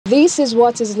This is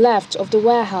what is left of the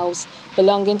warehouse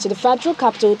belonging to the Federal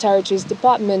Capital Territory's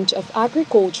Department of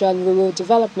Agriculture and Rural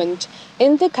Development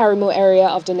in the Karimo area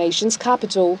of the nation's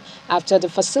capital after the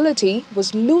facility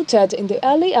was looted in the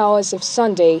early hours of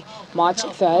Sunday, March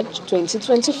 3,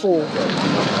 2024.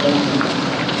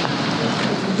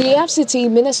 The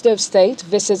FCT Minister of State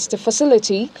visits the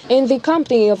facility in the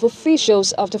company of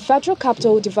officials of the Federal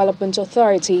Capital Development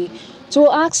Authority to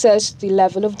assess the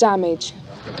level of damage.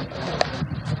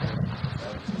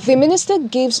 The minister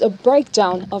gives a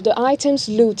breakdown of the items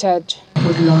looted.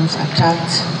 Hoodlums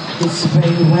attacked this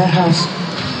very warehouse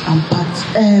and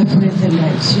packed everything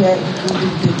that's here, including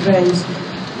the grains,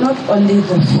 not only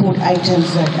the food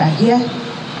items that are here,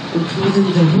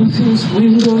 including the roofings,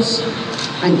 windows,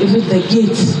 and even the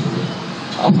gates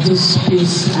of this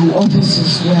space and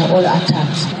offices were all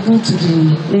attacked. Due to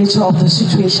the nature of the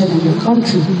situation in the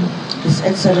country, His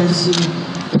Excellency,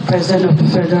 the President of the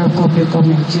Federal Republic of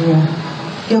Nigeria,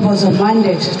 gave us a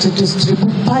mandate to distribute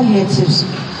palliatives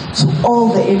to all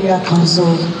the area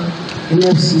councils in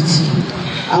FCT.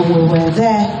 And we were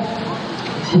there,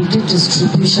 we did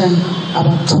distribution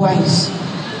about twice,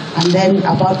 and then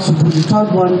about to do the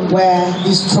third one where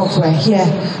these trucks were here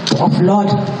to offload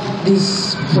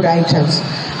these food items,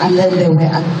 and then they were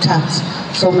attacked.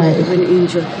 Some were even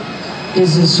injured.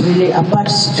 This is really a bad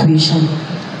situation,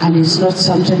 and it's not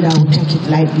something that we take it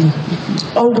lightly.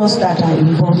 All those that are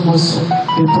involved must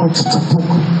be brought to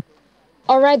book.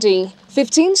 Already,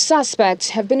 15 suspects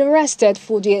have been arrested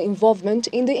for their involvement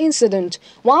in the incident,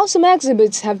 while some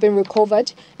exhibits have been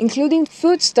recovered, including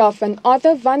foodstuff and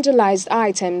other vandalized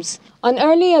items. An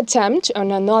early attempt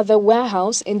on another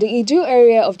warehouse in the Idu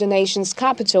area of the nation's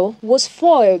capital was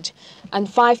foiled, and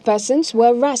 5 persons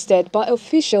were arrested by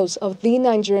officials of the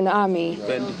Nigerian army.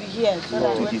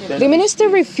 The minister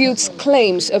refutes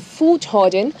claims of food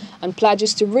hoarding and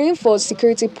pledges to reinforce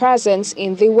security presence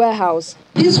in the warehouse.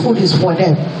 This food is for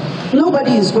them.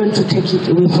 Nobody is going to take it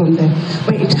away from them,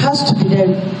 but it has to be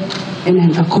done in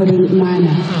an according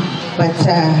manner. But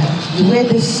the way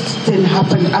this thing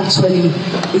happened actually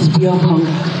is beyond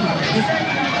hunger.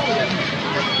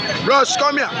 Rush,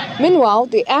 come here. Meanwhile,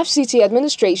 the FCT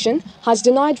administration has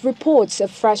denied reports of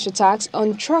fresh attacks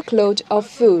on truckload of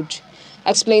food,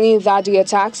 explaining that the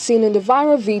attacks seen in the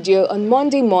viral video on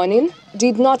Monday morning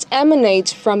did not emanate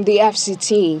from the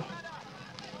FCT.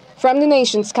 From the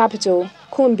nation's capital,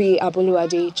 Kumbi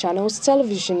Abuluade, Channels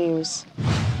Television News.